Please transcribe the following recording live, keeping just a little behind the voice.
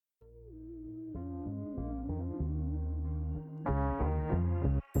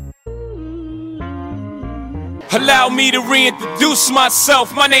Allow me to reintroduce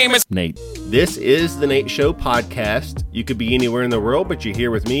myself. My name is Nate. This is the Nate Show podcast. You could be anywhere in the world, but you're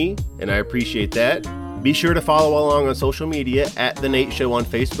here with me, and I appreciate that. Be sure to follow along on social media at The Nate Show on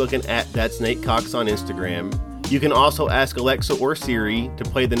Facebook and at That's Nate Cox on Instagram. You can also ask Alexa or Siri to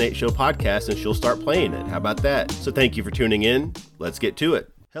play the Nate Show podcast, and she'll start playing it. How about that? So thank you for tuning in. Let's get to it.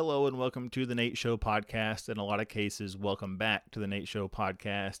 Hello and welcome to the Nate Show podcast. In a lot of cases, welcome back to the Nate Show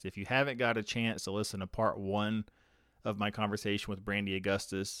podcast. If you haven't got a chance to listen to part one of my conversation with Brandi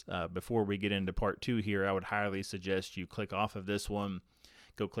Augustus, before we get into part two here, I would highly suggest you click off of this one,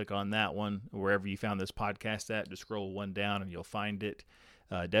 go click on that one, wherever you found this podcast at, just scroll one down and you'll find it.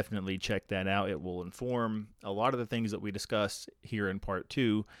 Definitely check that out. It will inform a lot of the things that we discuss here in part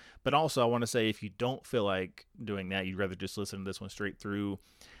two. But also I want to say, if you don't feel like doing that, you'd rather just listen to this one straight through,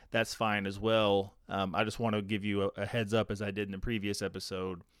 that's fine as well. I just want to give you a heads up, as I did in the previous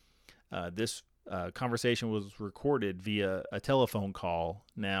episode. This conversation was recorded via a telephone call.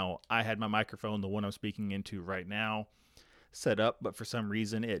 Now, I had my microphone, the one I'm speaking into right now, set up, but for some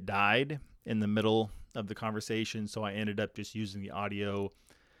reason it died in the middle of the conversation, so I ended up just using the audio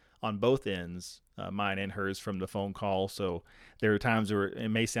on both ends, mine and hers, from the phone call. So there are times where it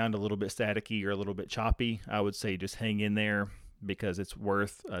may sound a little bit staticky or a little bit choppy. I would say just hang in there, because it's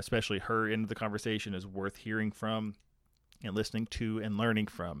worth, especially her end of the conversation is worth hearing from and listening to and learning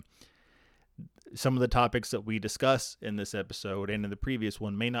from. Some of the topics that we discuss in this episode and in the previous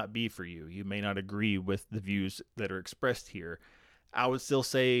one may not be for you. You may not agree with the views that are expressed here. I would still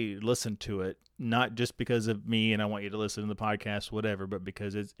say listen to it, not just because of me and I want you to listen to the podcast, whatever, but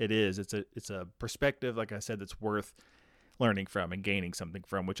because it's a perspective, like I said, that's worth learning from and gaining something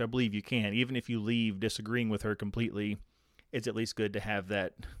from, which I believe you can. Even if you leave disagreeing with her completely, it's at least good to have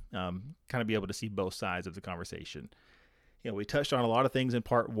that, kind of be able to see both sides of the conversation. You know, we touched on a lot of things in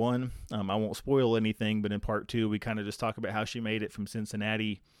part one. I won't spoil anything, but in part two, we kind of just talk about how she made it from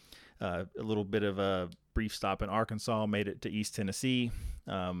Cincinnati, a little bit of a brief stop in Arkansas, made it to East Tennessee.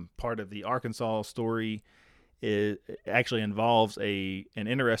 Part of the Arkansas story actually involves an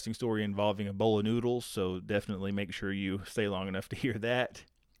interesting story involving a bowl of noodles, so definitely make sure you stay long enough to hear that.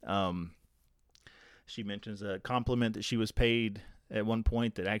 She mentions a compliment that she was paid at one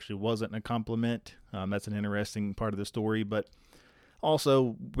point that actually wasn't a compliment. That's an interesting part of the story. But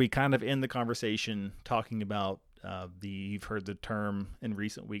also, we kind of end the conversation talking about you've heard the term in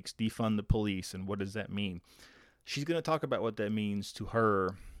recent weeks, defund the police, and what does that mean? She's going to talk about what that means to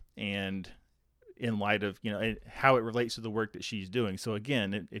her and in light of, how it relates to the work that she's doing. So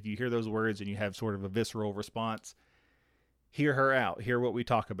again, if you hear those words and you have sort of a visceral response, hear her out, hear what we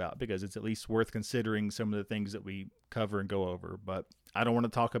talk about, because it's at least worth considering some of the things that we cover and go over. But I don't want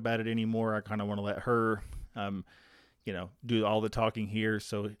to talk about it anymore. I kind of want to let her, do all the talking here.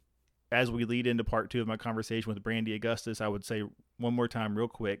 So as we lead into part two of my conversation with Brandi Augustus, I would say one more time real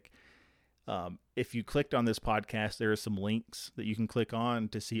quick, if you clicked on this podcast, there are some links that you can click on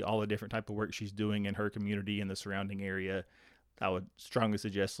to see all the different type of work she's doing in her community and the surrounding area. I would strongly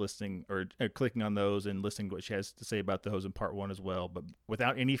suggest listening or clicking on those and listening to what she has to say about those in part one as well. But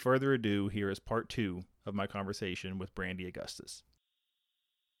without any further ado, here is part two of my conversation with Brandi Augustus.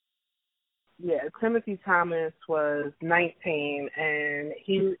 Yeah, Timothy Thomas was 19, and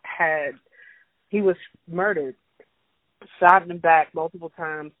he was murdered, shot in the back multiple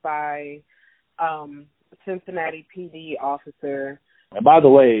times by Cincinnati PD officer. And by the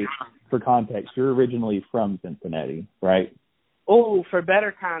way, for context, you're originally from Cincinnati, right? Oh, for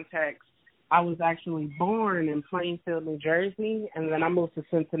better context, I was actually born in Plainfield, New Jersey, and then I moved to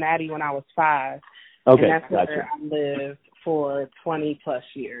Cincinnati when I was 5. Okay, and that's gotcha. where I lived for 20-plus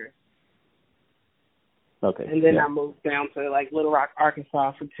years. Okay. And then yeah. I moved down to, Little Rock,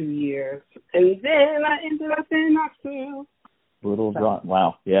 Arkansas for 2 years. And then I ended up in Knoxville. Rock,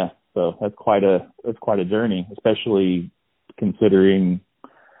 wow, yeah. So that's quite a journey, especially considering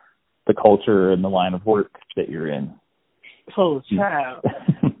the culture and the line of work that you're in. Oh, child.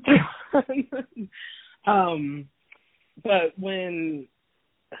 But when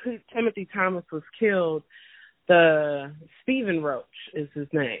Timothy Thomas was killed, Stephen Roach is his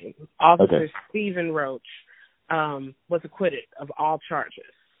name. Officer Stephen Roach was acquitted of all charges.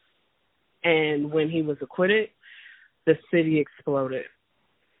 And when he was acquitted, the city exploded.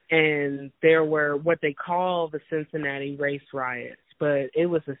 And there were what they call the Cincinnati race riots, but it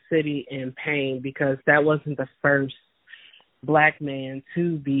was a city in pain because that wasn't the first Black man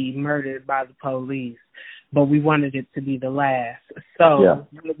to be murdered by the police, but we wanted it to be the last. So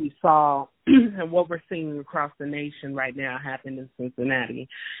what we saw and what we're seeing across the nation right now happened in Cincinnati.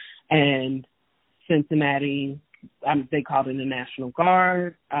 And Cincinnati, they called it the National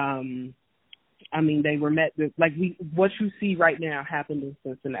Guard. I mean, they were met with, like, what you see right now happened in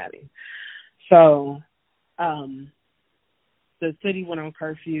Cincinnati. So the city went on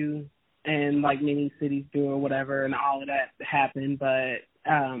curfew, and like many cities do or whatever, and all of that happened. But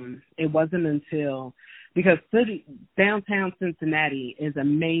it wasn't until, because downtown Cincinnati is a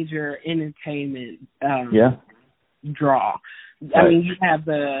major entertainment draw. Right. I mean, you have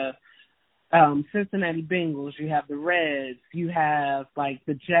the Cincinnati Bengals, you have the Reds, you have like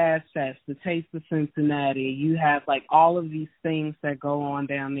the Jazz Fest, the Taste of Cincinnati, you have like all of these things that go on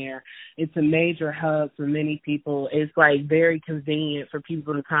down there. It's a major hub for many people. It's like very convenient for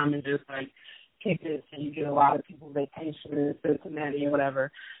people to come and just like kick it, and you get a lot of people vacation in Cincinnati or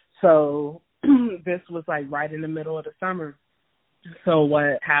whatever. So this was like right in the middle of the summer. So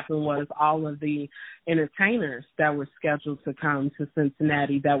what happened was all of the entertainers that were scheduled to come to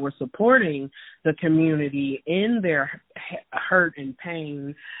Cincinnati that were supporting the community in their hurt and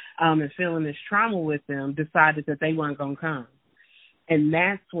pain and feeling this trauma with them decided that they weren't going to come. And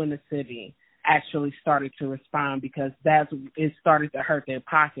that's when the city actually started to respond, because it started to hurt their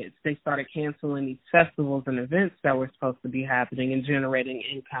pockets. They started canceling these festivals and events that were supposed to be happening and generating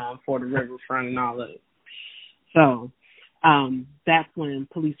income for the riverfront and all of it. So that's when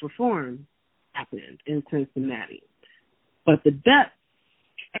police reform happened in Cincinnati. But the deaths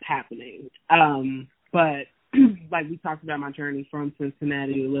kept happening. But like we talked about my journey from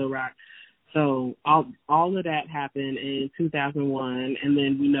Cincinnati to Little Rock. So all of that happened in 2001, and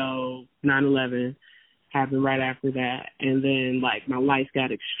then we know 9/11 happened right after that. And then like my life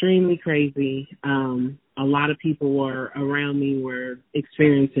got extremely crazy. A lot of people around me were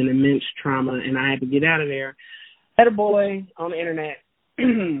experiencing immense trauma, and I had to get out of there. Met a boy on the internet,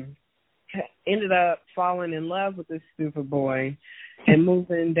 ended up falling in love with this stupid boy and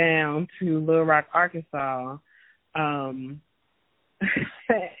moving down to Little Rock, Arkansas, and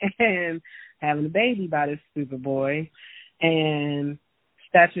having a baby by this stupid boy. And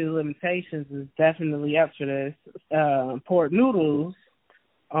statute of limitations is definitely up for this. Poured noodles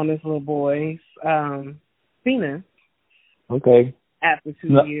on this little boy's penis. Okay. After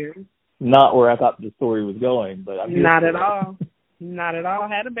 2 years. Not where I thought the story was going, but I'm not at all. Not at all.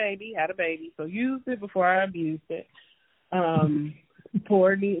 Had a baby. So used it before I abused it.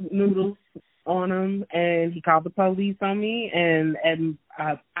 Poured noodles on him, and he called the police on me. And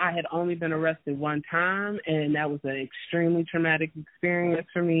I had only been arrested one time, and that was an extremely traumatic experience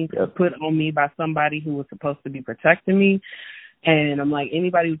for me, put on me by somebody who was supposed to be protecting me. And I'm like,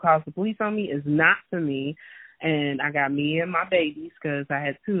 anybody who calls the police on me is not for me. And I got me and my babies, because I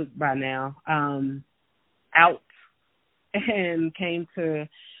had two by now, out, and came to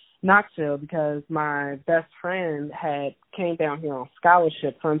Knoxville because my best friend came down here on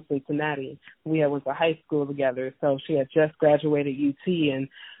scholarship from Cincinnati. We had went to high school together, so she had just graduated UT, and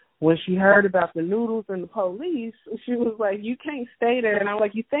when she heard about the noodles and the police, she was like, you can't stay there. And I'm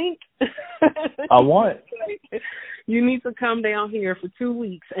like, you think? I want. You need to come down here for 2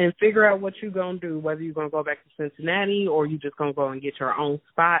 weeks and figure out what you're going to do, whether you're going to go back to Cincinnati or you're just going to go and get your own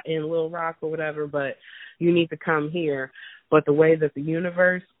spot in Little Rock or whatever, but you need to come here. But the way that the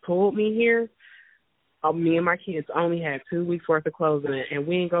universe pulled me here, me and my kids only had 2 weeks worth of clothes in it, and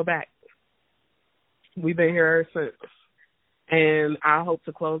we didn't go back. We've been here ever since. And I hope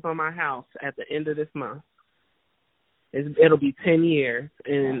to close on my house at the end of this month. It'll be 10 years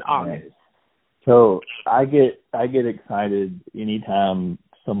in August. So I get excited anytime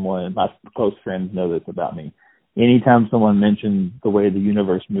someone, my close friends know this about me, anytime someone mentions the way the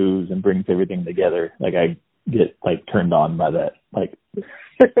universe moves and brings everything together, like I get like turned on by that. Like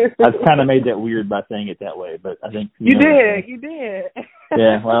I've kind of made that weird by saying it that way, but I think you did.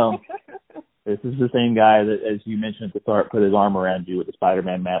 Yeah, well, this is the same guy that, as you mentioned at the start, put his arm around you with the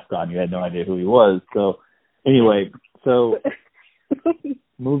Spider-Man mask on. You had no idea who he was. So anyway,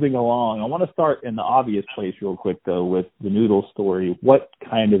 moving along, I want to start in the obvious place real quick, though, with the noodle story. What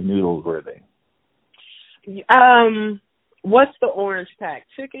kind of noodles were they? What's the orange pack?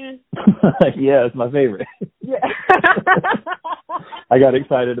 Chicken? Yeah, it's my favorite. Yeah. I got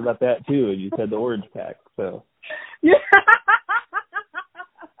excited about that, too, and you said the orange pack. So. Yeah.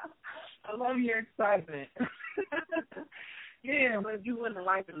 I love your excitement. Yeah, but you wouldn't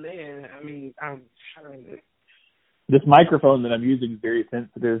like them then. I mean, I'm sure that. This microphone that I'm using is very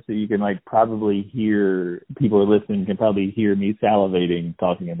sensitive, so you can probably hear, people who are listening can probably hear me salivating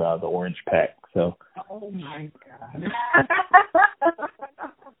talking about the orange pack. So. Oh my God.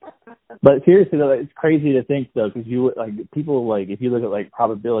 But seriously, though, it's crazy to think, though, because people if you look at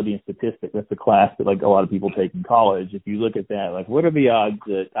probability and statistics, that's a class that a lot of people take in college. If you look at that, what are the odds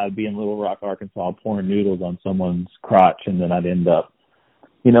that I'd be in Little Rock, Arkansas, pouring noodles on someone's crotch and then I'd end up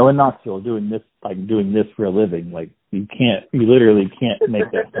in Knoxville doing this for a living. Like, you literally can't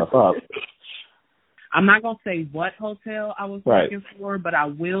make that stuff up. I'm not going to say what hotel I was working for, but I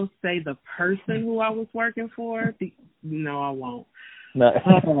will say the person who I was working for. No, I won't. No.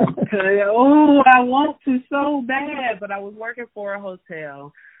 I want to so bad, but I was working for a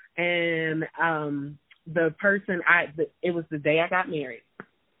hotel, and the person, it was the day I got married.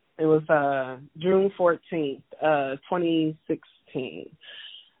 It was June 14th, 2016,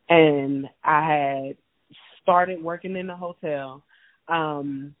 and I had started working in the hotel,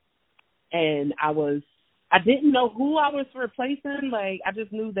 and I didn't know who I was replacing. Like, I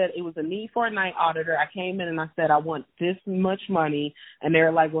just knew that it was a need for a night auditor. I came in and I said, I want this much money. And they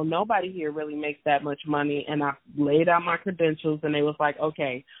were like, well, nobody here really makes that much money. And I laid out my credentials, and they was like,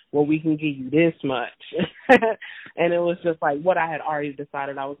 okay, well, we can give you this much. And it was just like what I had already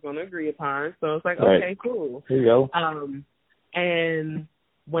decided I was going to agree upon. So it's like, okay, cool. There you go. And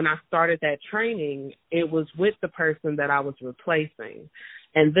when I started that training, it was with the person that I was replacing.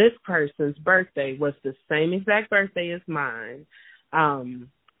 And this person's birthday was the same exact birthday as mine. Came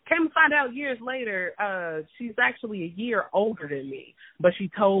to find out years later, she's actually a year older than me. But she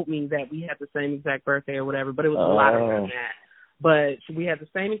told me that we had the same exact birthday or whatever, but it was a lot of than that. But we had the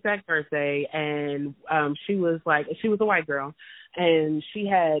same exact birthday, and she was a white girl. And she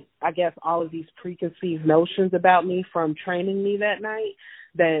had, I guess, all of these preconceived notions about me from training me that night,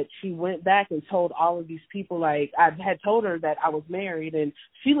 that she went back and told all of these people. Like, I had told her that I was married, and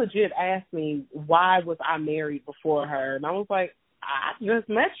she legit asked me, why was I married before her? And I was like, I just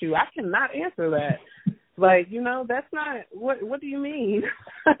met you. I cannot answer that. Like, that's not, what do you mean?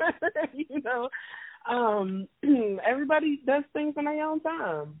 Everybody does things in their own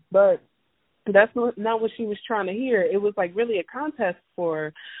time. But that's not what she was trying to hear. It was like really a contest for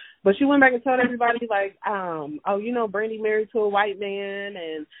her. But she went back and told everybody, like, Brandi married to a white man,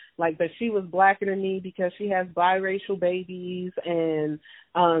 and, like, that she was blacker than me because she has biracial babies, and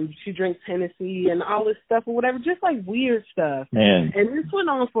she drinks Hennessy and all this stuff or whatever, just, like, weird stuff. Man. And this went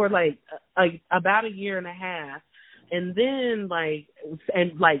on for, like, about a year and a half. And then,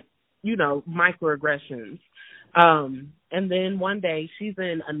 microaggressions. And then one day she's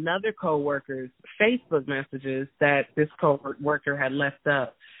in another coworker's Facebook messages that this coworker had left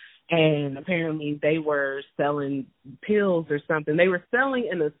up. And apparently they were selling pills or something. They were selling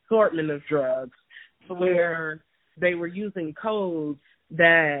an assortment of drugs where they were using codes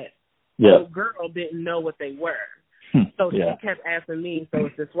that the girl didn't know what they were. So she kept asking me. So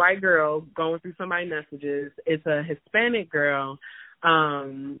it's this white girl going through somebody's messages. It's a Hispanic girl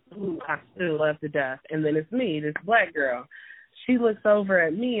who I still love to death. And then it's me, this black girl. She looks over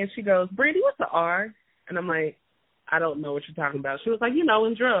at me and she goes, Brandi, what's the R? And I'm like, I don't know what you're talking about. She was like,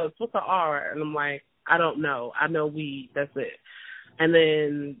 in drugs, what's the R? And I'm like, I don't know. I know weed, that's it. And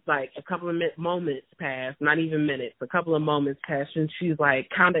then, like, a couple of moments passed, not even minutes, a couple of moments passed, and she's, like,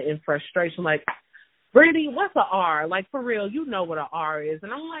 kind of in frustration, like, Brandi, what's a R? Like, for real, you know what a R is.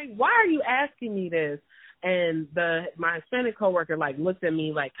 And I'm like, why are you asking me this? And my Hispanic coworker, like, looked at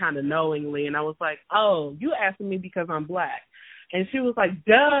me, like, kind of knowingly, and I was like, oh, you asking me because I'm black. And she was like,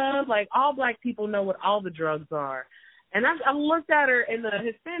 duh, like, all black people know what all the drugs are. And I looked at her, and the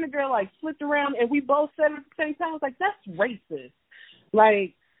Hispanic girl, like, flipped around, and we both said it at the same time. I was like, that's racist.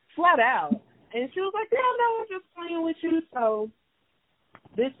 Like, flat out. And she was like, yeah, no, I'm just playing with you. So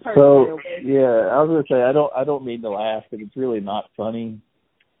this person. So, I was going to say, I don't mean to laugh, but it's really not funny.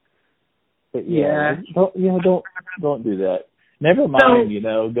 But don't do that. Never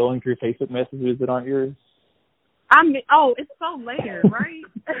mind, going through Facebook messages that aren't yours. I mean, it's so layered, right?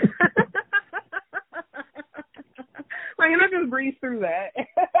 Like, I'm not going to breeze through that.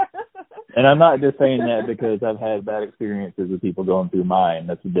 And I'm not just saying that because I've had bad experiences with people going through mine.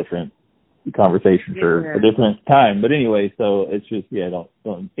 That's a different conversation for a different time. But anyway, so it's just,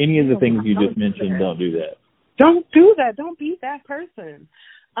 don't any of the things you just mentioned, don't do that. Don't do that. Don't be that person.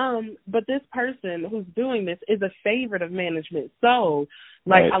 But this person who's doing this is a favorite of management. So,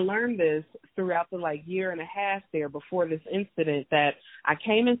 I learned this throughout the, year and a half there before this incident, that I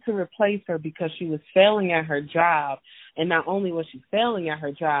came in to replace her because she was failing at her job. And not only was she failing at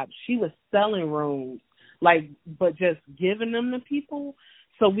her job, she was selling rooms, but just giving them to people.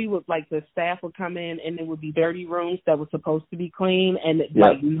 So we would, the staff would come in and it would be dirty rooms that were supposed to be clean and,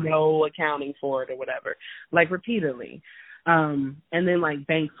 no accounting for it or whatever, repeatedly. And then,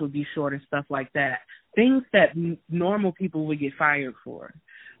 banks would be short and stuff like that. Things that normal people would get fired for.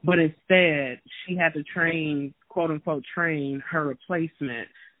 But instead, she had to train, quote-unquote, train her replacement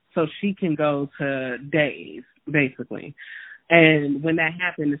so she can go to days, basically. And when that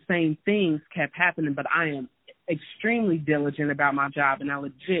happened, the same things kept happening, but I am extremely diligent about my job, and I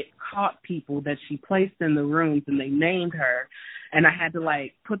legit caught people that she placed in the rooms and they named her, and I had to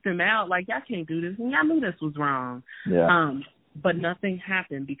like put them out like, y'all can't do this, and I knew this was wrong. Yeah. But nothing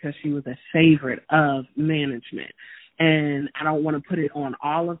happened because she was a favorite of management. And I don't want to put it on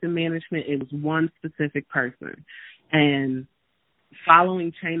all of the management. It was one specific person. And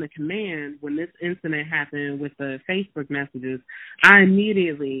following chain of command, when this incident happened with the Facebook messages, I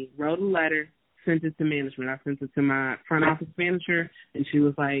immediately wrote a letter, sent it to management. I sent it to my front office manager, and she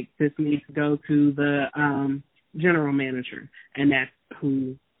was like, this needs to go to the general manager, and that's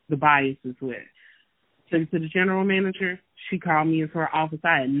who the bias is with. Sent it to the general manager. She called me into her office.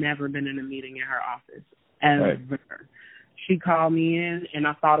 I had never been in a meeting in her office, ever. Right. She called me in, and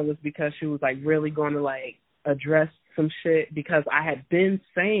I thought it was because she was, like, really going to, like, address some shit because I had been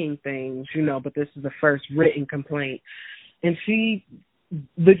saying things, you know, but this is the first written complaint. And she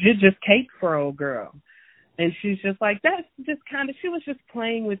legit just caped for old girl. And she's just like, that's just kind of, she was just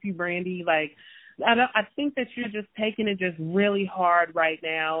playing with you, Brandi. Like, I think that you're just taking it just really hard right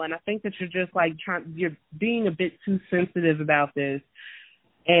now. And I think that you're just like you're being a bit too sensitive about this.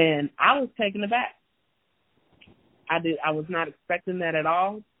 And I was taken aback. I was not expecting that at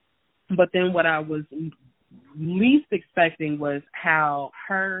all. But then what I was least expecting was how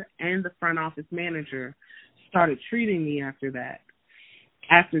her and the front office manager started treating me after that.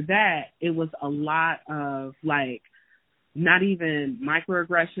 After that, it was a lot of like, not even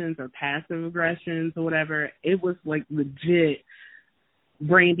microaggressions or passive aggressions or whatever. It was like legit,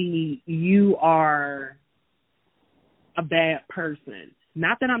 Brandi, you are a bad person.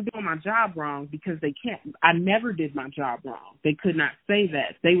 Not that I'm doing my job wrong, because they can't. I never did my job wrong. They could not say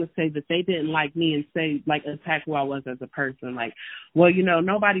that. They would say that they didn't like me and say, like, attack who I was as a person. Like, well, you know,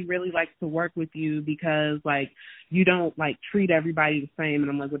 nobody really likes to work with you because, like, you don't, like, treat everybody the same.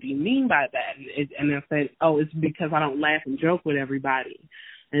 And I'm like, what do you mean by that? And they said, oh, it's because I don't laugh and joke with everybody.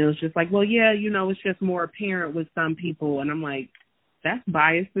 And it was just like, well, yeah, you know, it's just more apparent with some people. And I'm like, that's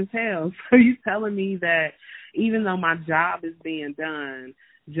biased as hell. So you telling me that even though my job is being done,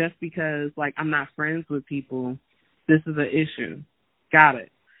 just because, like, I'm not friends with people, this is an issue. Got it.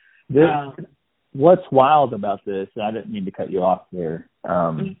 What's wild about this, and I didn't mean to cut you off there,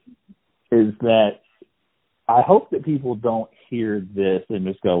 is that I hope that people don't hear this and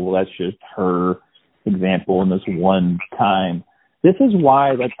just go, well, that's just her example in this one time. This is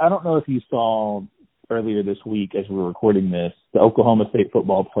why, like, I don't know if you saw earlier this week as we were recording this, the Oklahoma State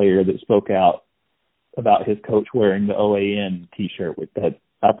football player that spoke out about his coach wearing the OAN T-shirt with that.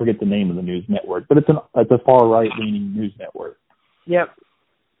 I forget the name of the news network, but it's a far right leaning news network. Yep.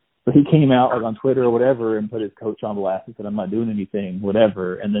 So he came out like on Twitter or whatever and put his coach on blast and said, "I'm not doing anything,"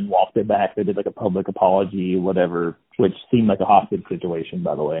 whatever, and then walked it back. They did like a public apology, whatever, which seemed like a hostage situation,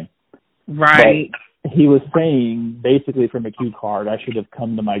 by the way. Right. But he was saying basically from a cue card, I should have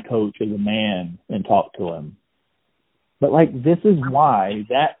come to my coach as a man and talked to him. But like, this is why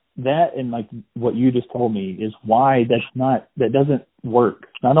that and like what you just told me is why that doesn't work.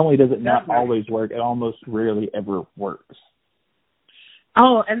 Not only does it not always work, it almost rarely ever works.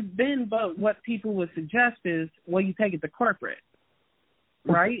 Oh, and then but what people would suggest is, well, you take it to corporate,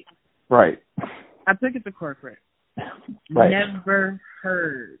 right? Right. I took it to corporate. Right. Never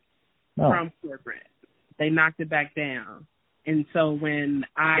heard from corporate. They knocked it back down. And so when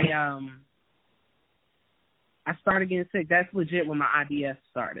I started getting sick, that's legit when my IBS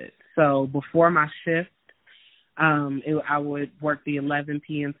started. So before my shift, I would work the 11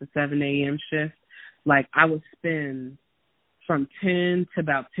 p.m. to 7 a.m. shift. Like, I would spend from 10 to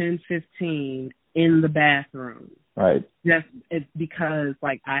about 10:15 in the bathroom. Right. It's because,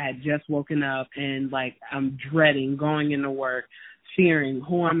 like, I had just woken up and, like, I'm dreading going into work, fearing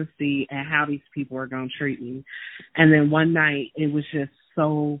who I'm going to see and how these people are going to treat me. And then one night, it was just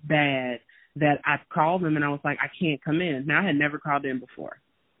so bad that I called them and I was like, I can't come in. Now, I had never called in before.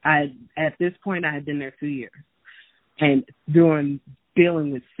 At this point, I had been there 2 years and dealing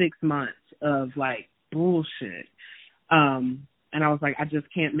with 6 months of, like, bullshit. And I was like, I just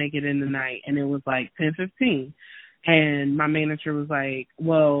can't make it in the night. And it was like 10:15. And my manager was like,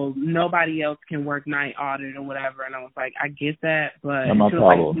 well, nobody else can work night audit or whatever. And I was like, I get that, but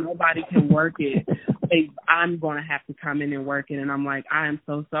like, nobody can work it. I'm going to have to come in and work it. And I'm like, I am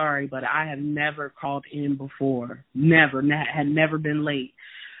so sorry, but I have never called in before. Never. Had never been late.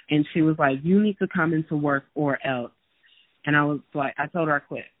 And she was like, you need to come into work or else. And I was like, I told her I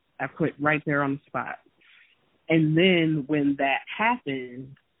quit. I quit right there on the spot. And then when that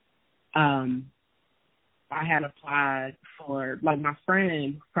happened, I had applied for, like, my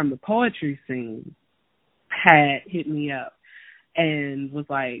friend from the poetry scene had hit me up and was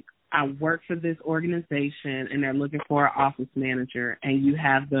like, I work for this organization and they're looking for an office manager and you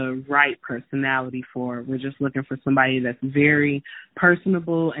have the right personality for it. We're just looking for somebody that's very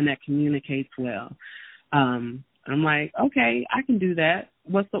personable and that communicates well. I'm like, okay, I can do that.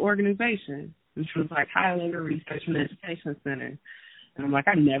 What's the organization? And she was like, Highlander Research and Education Center. And I'm like,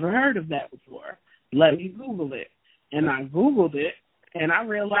 I never heard of that before. Let me Google it. And I Googled it, and I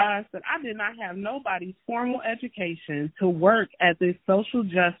realized that I did not have nobody's formal education to work at this social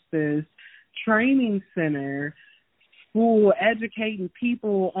justice training center school educating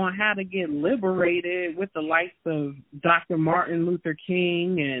people on how to get liberated with the likes of Dr. Martin Luther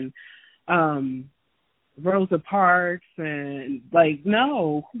King and Rosa Parks and like,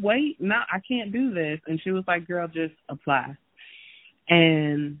 no, wait, no, I can't do this. And she was like, girl, just apply.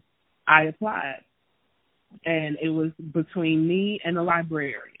 And I applied. And it was between me and the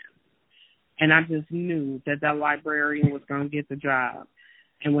librarian. And I just knew that that librarian was going to get the job.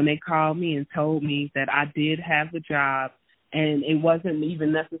 And when they called me and told me that I did have the job, and it wasn't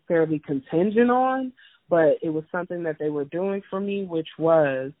even necessarily contingent on, but it was something that they were doing for me, which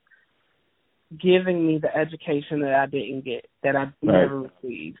was giving me the education that I didn't get, that I never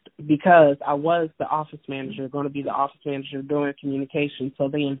received, because I was the office manager, going to be the office manager doing communication. So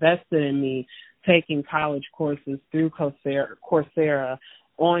they invested in me taking college courses through Coursera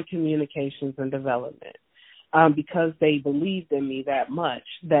on communications and development, because they believed in me that much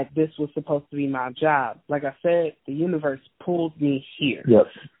that this was supposed to be my job. Like I said, the universe pulled me here. Yep.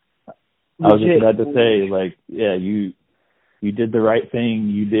 I was just about to say, like, yeah, you did the right thing.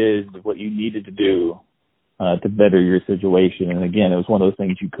 You did what you needed to do to better your situation. And again, it was one of those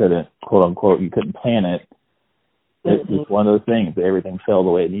things you couldn't, quote unquote, you couldn't plan it. It's just one of those things that everything fell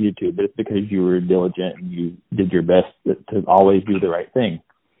the way it needed to, but it's because you were diligent and you did your best to always do the right thing.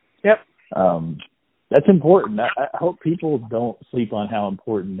 Yep. That's important. I hope people don't sleep on how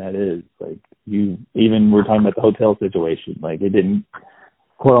important that is. Like, even we're talking about the hotel situation, like it didn't,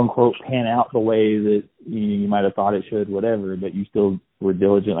 quote unquote, pan out the way that you might have thought it should, whatever, but you still were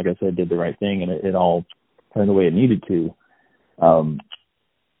diligent, like I said, did the right thing, and it all turned the way it needed to.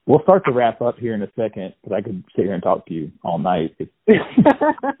 We'll start to wrap up here in a second, because I could sit here and talk to you all night,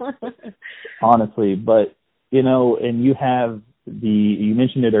 honestly. But, and you have you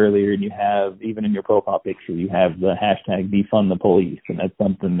mentioned it earlier, and you have, even in your profile picture, you have the hashtag defund the police, and that's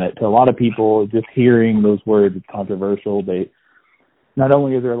something that to a lot of people, just hearing those words is controversial. Not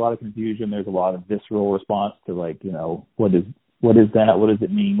only is there a lot of confusion, there's a lot of visceral response to, like, what is that? What does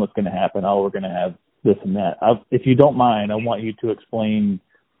it mean? What's going to happen? Oh, we're going to have this and that. If you don't mind, I want you to explain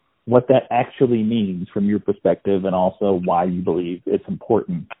what that actually means from your perspective, and also why you believe it's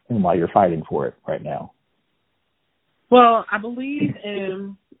important and why you're fighting for it right now. Well, I believe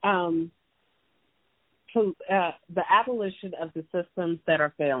in the abolition of the systems that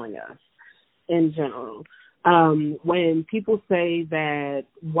are failing us in general. When people say that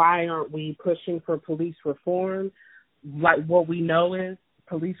why aren't we pushing for police reform, like what we know is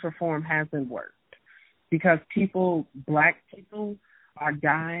police reform hasn't worked, because black people are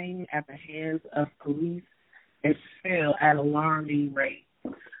dying at the hands of police and still at alarming rates.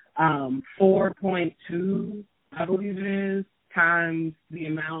 4.2, I believe it is, times the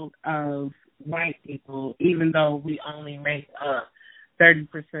amount of white people, even though we only make up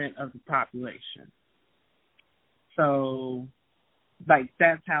 30% of the population. So, like,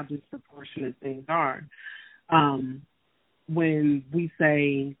 that's how disproportionate things are. When we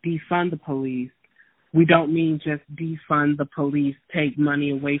say defund the police, we don't mean just defund the police, take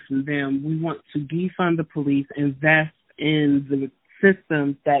money away from them. We want to defund the police, invest in the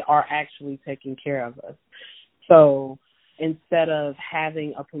systems that are actually taking care of us. So instead of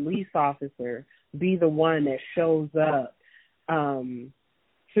having a police officer be the one that shows up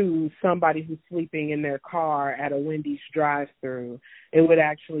to somebody who's sleeping in their car at a Wendy's drive-thru, it would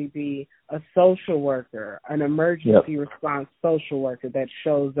actually be a social worker, an emergency response social worker that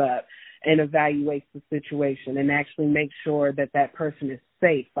shows up and evaluates the situation and actually makes sure that that person is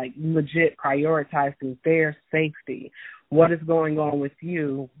safe, like legit prioritizing their safety. What is going on with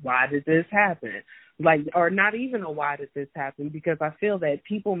you? Why did this happen? Like, or not even a why did this happen, because I feel that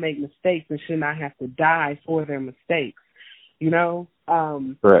people make mistakes and should not have to die for their mistakes.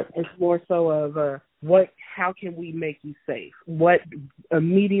 Correct. It's more so of how can we make you safe? What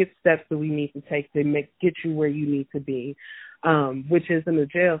immediate steps do we need to take to get you where you need to be, which isn't a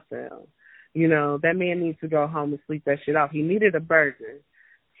jail cell. That man needs to go home and sleep that shit off. He needed a burger,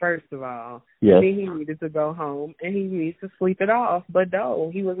 first of all. Yes. Then he needed to go home and he needs to sleep it off. But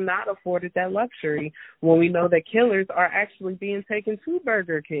no, he was not afforded that luxury when we know that killers are actually being taken to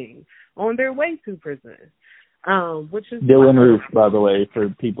Burger King on their way to prison. Which is Dylan Roof, by the way, for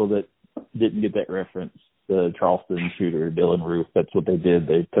people that didn't get that reference. The Charleston shooter, Dylan Roof, that's what they did.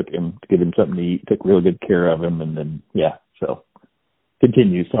 They took him to get him something to eat, took really good care of him, and then, so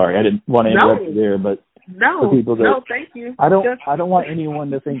continue. Sorry, I didn't want to interrupt you there, but for people that, thank you. I don't want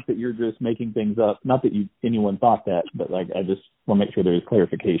anyone to think that you're just making things up. Not that anyone thought that, but like I just want to make sure there's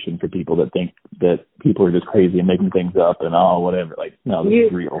clarification for people that think that people are just crazy and making things up and whatever. Like, no, this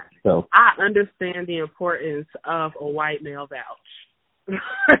is real. So I understand the importance of a white male vouch.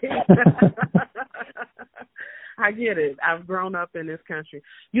 I get it. I've grown up in this country.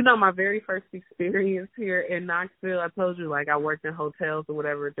 My very first experience here in Knoxville, I told you, like, I worked in hotels or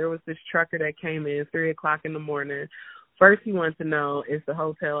whatever. There was this trucker that came in 3 o'clock in the morning. First, he wanted to know if the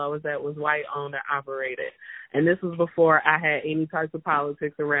hotel I was at was white-owned or operated. And this was before I had any types of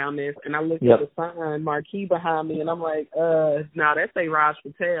politics around this. And I looked at the sign marquee behind me, and I'm like, no, that's a Raj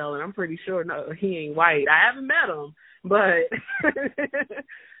Patel. And I'm pretty sure, no, he ain't white. I haven't met him, but...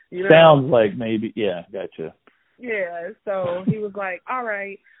 Sounds like maybe, gotcha. Yeah, so he was like, all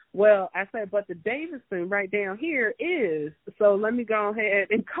right. Well, I said, but the Davidson right down here is, so let me go ahead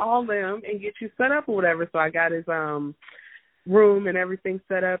and call them and get you set up or whatever. So I got his room and everything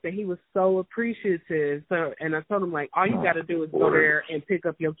set up, and he was so appreciative. So, and I told him, like, all you got to do is go there and pick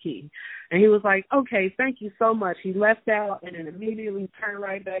up your key. And he was like, okay, thank you so much. He left out and then immediately turned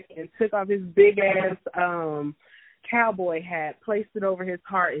right back and took off his big-ass cowboy hat, placed it over his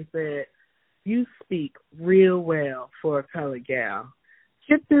heart, and said, you speak real well for a colored gal.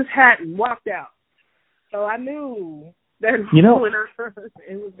 Get this hat and walked out. So I knew that when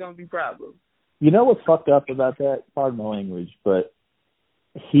it was going to be problems. You know what's fucked up about that? Pardon my language, but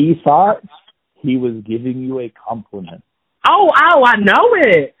he thought he was giving you a compliment. Oh, I know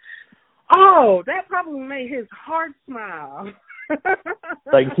it. Oh, that probably made his heart smile.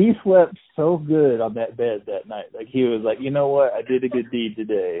 Like, he slept so good on that bed that night. Like, he was like, you know what? I did a good deed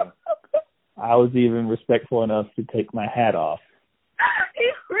today. I was even respectful enough to take my hat off. He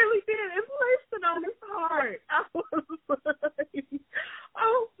really did. It placed it on his heart. I was like,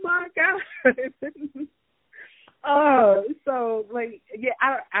 oh, my God. So, like,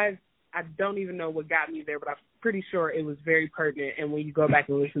 I don't even know what got me there, but I'm pretty sure it was very pertinent. And when you go back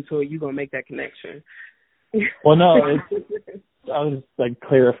and listen to it, you're going to make that connection. Well, no, I was, like,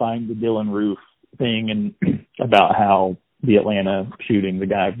 clarifying the Dylan Roof thing and about how the Atlanta shooting, the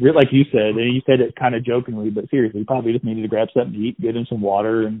guy, like you said, and you said it kind of jokingly, but seriously, probably just needed to grab something to eat, get him some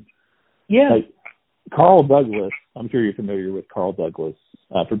water, and like Carl Douglas. I'm sure you're familiar with Carl Douglas.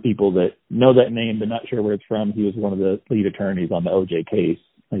 For people that know that name but not sure where it's from, he was one of the lead attorneys on the OJ case.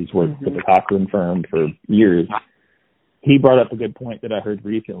 He's worked with the Cochran firm for years. He brought up a good point that I heard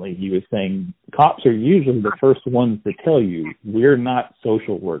recently. He was saying cops are usually the first ones to tell you we're not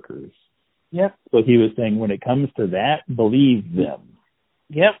social workers. Yep. So he was saying when it comes to that, believe them.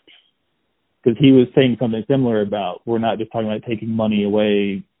 Yep. Because he was saying something similar about we're not just talking about taking money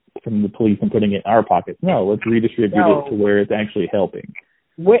away from the police and putting it in our pockets. No, let's redistribute it to where it's actually helping.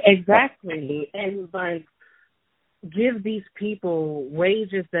 Exactly. And, like, give these people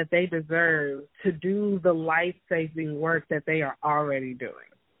wages that they deserve to do the life-saving work that they are already doing.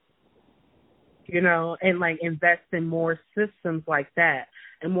 And, like, invest in more systems like that.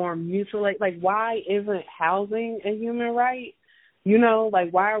 And more mutual, like, why isn't housing a human right? Like,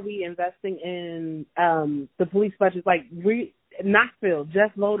 why are we investing in the police budget? Like, Knoxville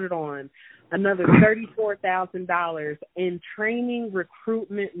just loaded on another $34,000 in training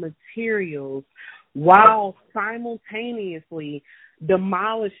recruitment materials while simultaneously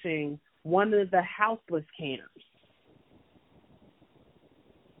demolishing one of the houseless camps.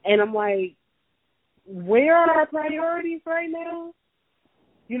 And I'm like, where are our priorities right now?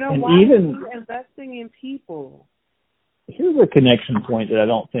 Why are we investing in people? Here's a connection point that I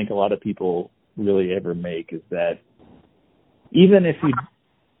don't think a lot of people really ever make is that even if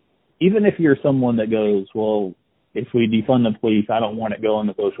you're someone that goes, well, if we defund the police, I don't want it going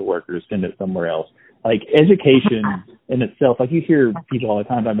to social workers, send it somewhere else. Like, education in itself, like you hear people all the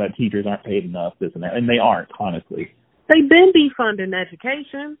time talking about teachers aren't paid enough, this and that, and they aren't, honestly. They've been defunding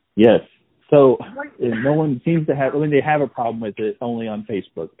education. Yes. So no one seems to have, they have a problem with it only on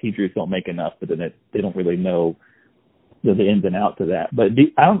Facebook. Teachers don't make enough, but then they don't really know the ins and outs of that. But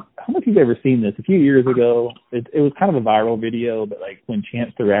I don't know if you've ever seen this. A few years ago, it was kind of a viral video, but like when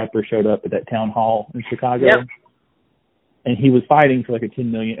Chance the Rapper showed up at that town hall in Chicago, and he was fighting for like a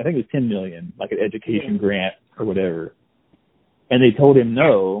 $10 million, I think it was $10 million, like an education grant or whatever. And they told him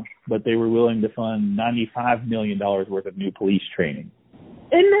no, but they were willing to fund $95 million worth of new police training.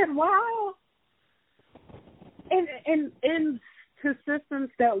 Isn't that wild? And to systems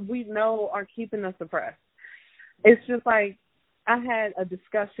that we know are keeping us oppressed. it's just like, I had a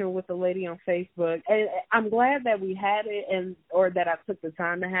discussion with a lady on Facebook, and I'm glad that we had it, or that I took the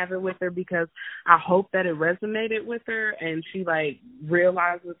time to have it with her, because I hope that it resonated with her and she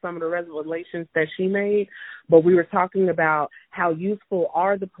realizes some of the revelations that she made. But we were talking about how useful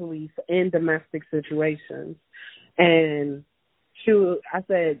are the police in domestic situations, and I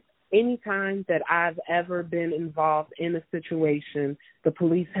said, anytime that I've ever been involved in a situation, the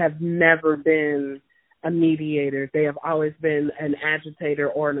police have never been a mediator. They have always been an agitator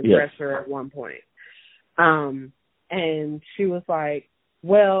or an aggressor at one point. And she was like,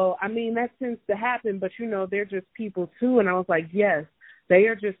 well, I mean, that tends to happen, but, they're just people too. And I was like, yes, they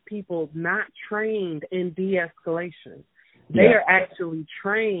are just people not trained in de-escalation. They are actually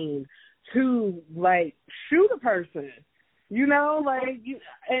trained to, shoot a person,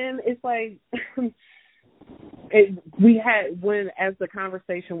 and it's like... as the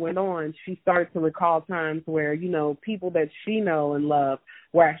conversation went on, she started to recall times where, people that she know and love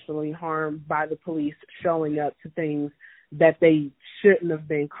were actually harmed by the police showing up to things that they shouldn't have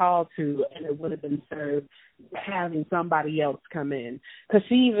been called to, and it would have been served having somebody else come in. Because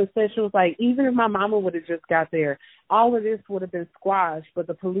she even said, she was like, even if my mama would have just got there, all of this would have been squashed, but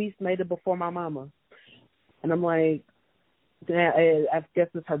the police made it before my mama. And I'm like, I guess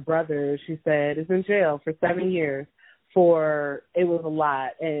it's her brother, she said, is in jail for 7 years it was a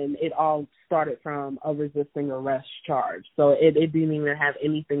lot, and it all started from a resisting arrest charge. So it didn't even have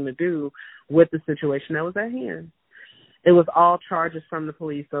anything to do with the situation that was at hand. It was all charges from the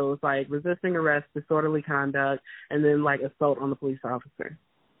police. So it was resisting arrest, disorderly conduct, and then assault on the police officer.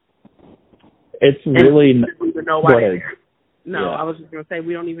 It's really... We don't even know why they were there. No, I was just going to say,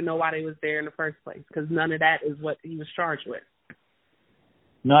 we don't even know why they was there in the first place, because none of that is what he was charged with.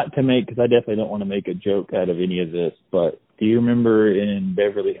 Not to make, because I definitely don't want to make a joke out of any of this, but do you remember in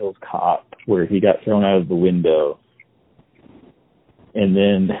Beverly Hills Cop where he got thrown out of the window and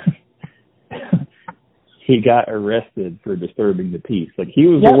then he got arrested for disturbing the peace? He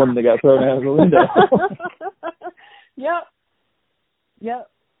was the one that got thrown out of the window. Yep.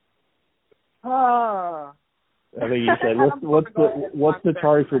 I think he said, what's the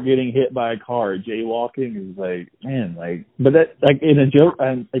charge for getting hit by a car? Jaywalking? Is but that, in a joke,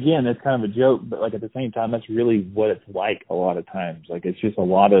 and again, it's kind of a joke, but at the same time, that's really what it's like a lot of times. It's just a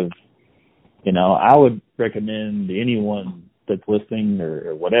lot of, I would recommend to anyone that's listening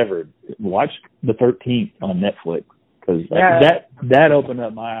or whatever, watch The 13th on Netflix, because that opened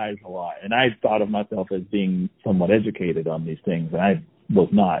up my eyes a lot. And I thought of myself as being somewhat educated on these things, and I was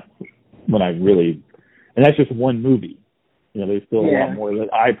not when I really... And that's just one movie. There's still a lot more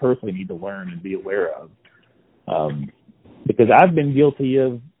that I personally need to learn and be aware of. Because I've been guilty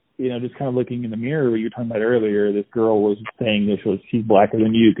of, just kind of looking in the mirror. What you were talking about earlier, this girl was saying she's blacker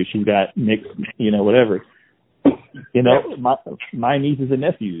than you because she got mixed, whatever. My nieces and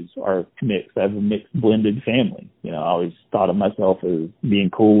nephews are mixed. I have a mixed blended family. I always thought of myself as being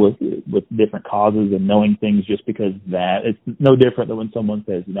cool with different causes and knowing things just because of that. It's no different than when someone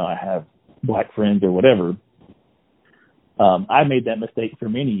says, I have black friends or whatever. I made that mistake for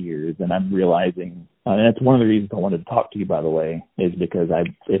many years, and I'm realizing, and that's one of the reasons I wanted to talk to you, by the way, is because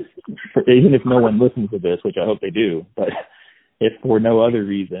even if no one listens to this, which I hope they do, but if for no other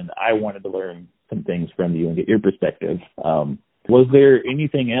reason, I wanted to learn some things from you and get your perspective. Was there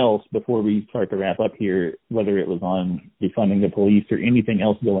anything else before we start to wrap up here, whether it was on defunding the police or anything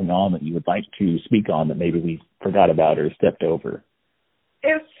else going on that you would like to speak on that maybe we forgot about or stepped over?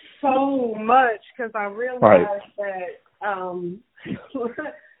 It's so much, because I realized that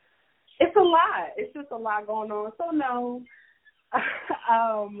it's a lot. It's just a lot going on. So no,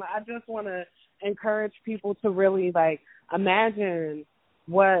 I just want to encourage people to really imagine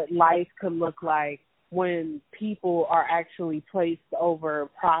what life could look like when people are actually placed over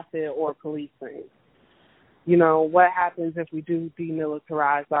profit or policing. What happens if we do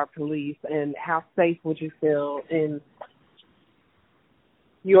demilitarize our police, and how safe would you feel in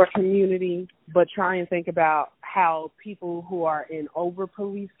your community? But try and think about how people who are in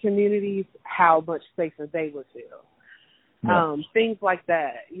over-policed communities, how much safer they would feel. Things like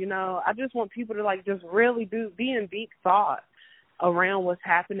that. I just want people to just really be in deep thought around what's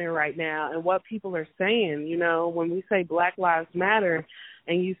happening right now and what people are saying. When we say Black Lives Matter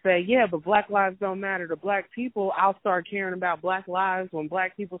and you say, yeah, but Black lives don't matter to Black people, I'll start caring about Black lives when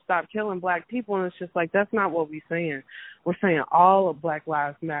Black people stop killing Black people. And it's just that's not what we're saying. We're saying all of Black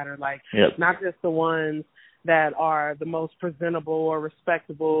lives matter, not just the ones that are the most presentable or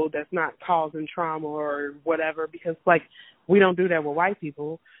respectable, that's not causing trauma or whatever, because we don't do that with white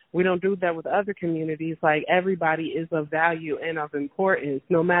people. We don't do that with other communities. Everybody is of value and of importance,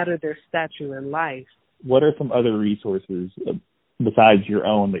 no matter their stature in life. what are some other resources besides your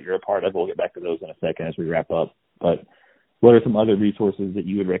own that you're a part of? We'll get back to those in a second as we wrap up. But what are some other resources that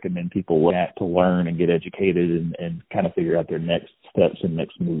you would recommend people look at to learn and get educated and kind of figure out their next steps and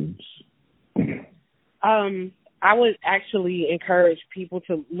next moves? I would actually encourage people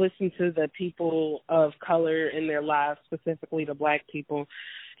to listen to the people of color in their lives, specifically the Black people,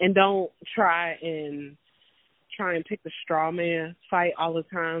 and don't try and pick the straw man fight all the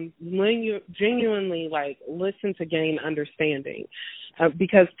time. When you genuinely listen to gain understanding,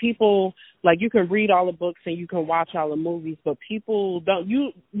 because people you can read all the books and you can watch all the movies, but people don't.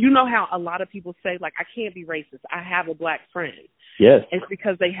 You know how a lot of people say I can't be racist. I have a Black friend. Yes. It's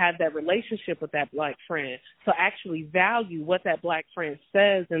because they have that relationship with that Black friend. So actually value what that Black friend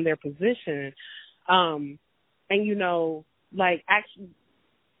says in their position, and actually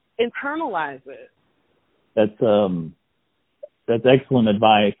internalize it. That's excellent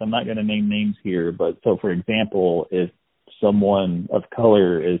advice. I'm not going to name names here, but so for example, if someone of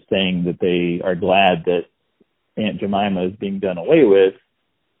color is saying that they are glad that Aunt Jemima is being done away with,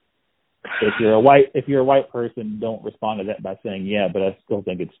 if you're a white person, don't respond to that by saying, yeah, but I still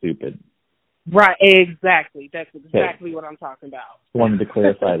think it's stupid. Right, exactly. That's exactly what I'm talking about. Wanted to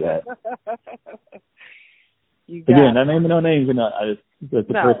clarify that. Again, I'm naming no names, and that's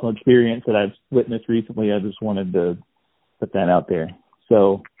a personal experience that I've witnessed recently. I just wanted to put that out there.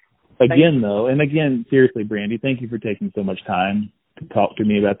 So, again, seriously, Brandi, thank you for taking so much time to talk to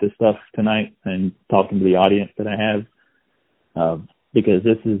me about this stuff tonight and talking to the audience that I have. Because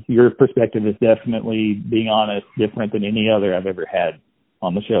your perspective is definitely, being honest, different than any other I've ever had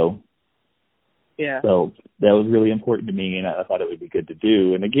on the show. Yeah. So that was really important to me, and I thought it would be good to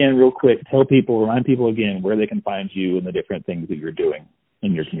do. And again, real quick, remind people again where they can find you and the different things that you're doing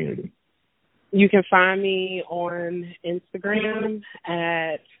in your community. You can find me on Instagram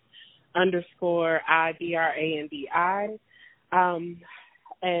at _IBRANDI. And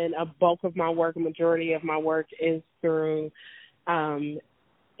a majority of my work is through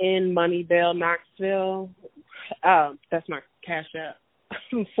in Moneybell, Knoxville. That's my Cash App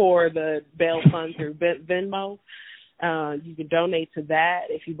for the bail fund through Venmo. You can donate to that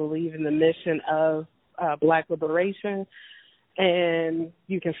if you believe in the mission of Black liberation. And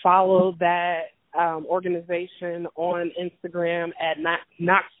you can follow that organization on Instagram at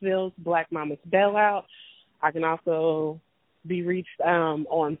Knoxville's Black Mama's Bailout. I can also be reached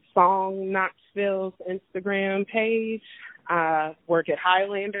on Song Knoxville's Instagram page. I work at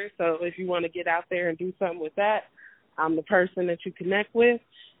Highlander, so if you want to get out there and do something with that, I'm the person that you connect with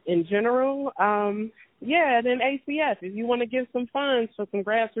in general. And then ACS, if you want to give some funds for some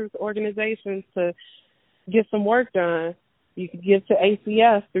grassroots organizations to get some work done, you can give to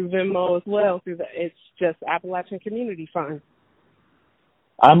ACS through Venmo as well. It's just Appalachian Community Fund.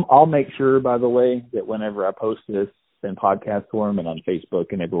 I'll make sure, by the way, that whenever I post this in podcast form and on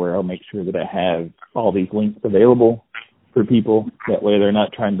Facebook and everywhere, I'll make sure that I have all these links available for people. That way they're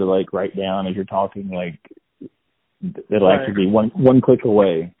not trying to write down as you're talking, it'll actually be one click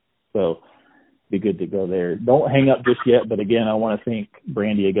away. So be good to go there. Don't hang up just yet, but again, I want to thank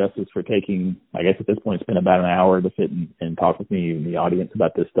Brandi Augustus for taking, I guess at this point it's been about an hour to sit and talk with me and the audience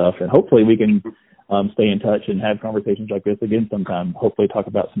about this stuff, and hopefully we can stay in touch and have conversations like this again sometime, hopefully talk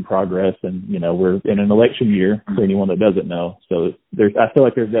about some progress. And we're in an election year for anyone that doesn't know, so I feel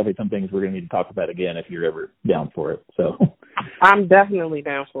like there's definitely some things we're going to need to talk about again if you're ever down for it. So I'm definitely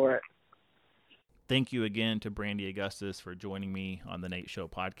down for it. Thank you again to Brandi Augustus for joining me on the Nate Show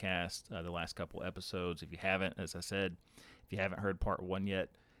podcast, the last couple episodes. If you haven't, as I said, if you haven't heard part 1 yet,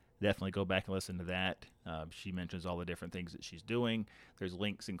 definitely go back and listen to that. She mentions all the different things that she's doing. There's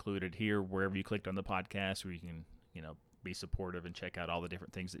links included here wherever you clicked on the podcast where you can, be supportive and check out all the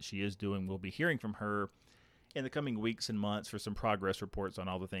different things that she is doing. We'll be hearing from her in the coming weeks and months for some progress reports on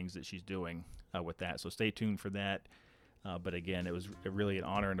all the things that she's doing with that. So stay tuned for that. But again, it was really an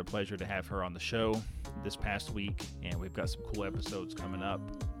honor and a pleasure to have her on the show this past week, and we've got some cool episodes coming up,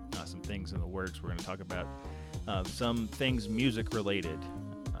 some things in the works. We're going to talk about some things music related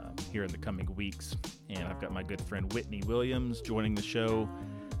here in the coming weeks, and I've got my good friend Whitney Williams joining the show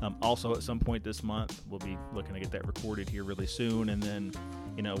also at some point this month. We'll be looking to get that recorded here really soon, and then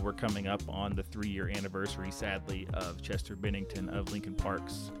we're coming up on the 3-year anniversary, sadly, of Chester Bennington of Lincoln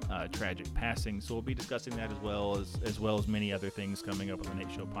Park's tragic passing. So we'll be discussing that as well as many other things coming up on the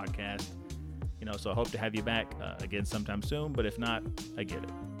Nate Show podcast. So I hope to have you back again sometime soon, but if not, I get it.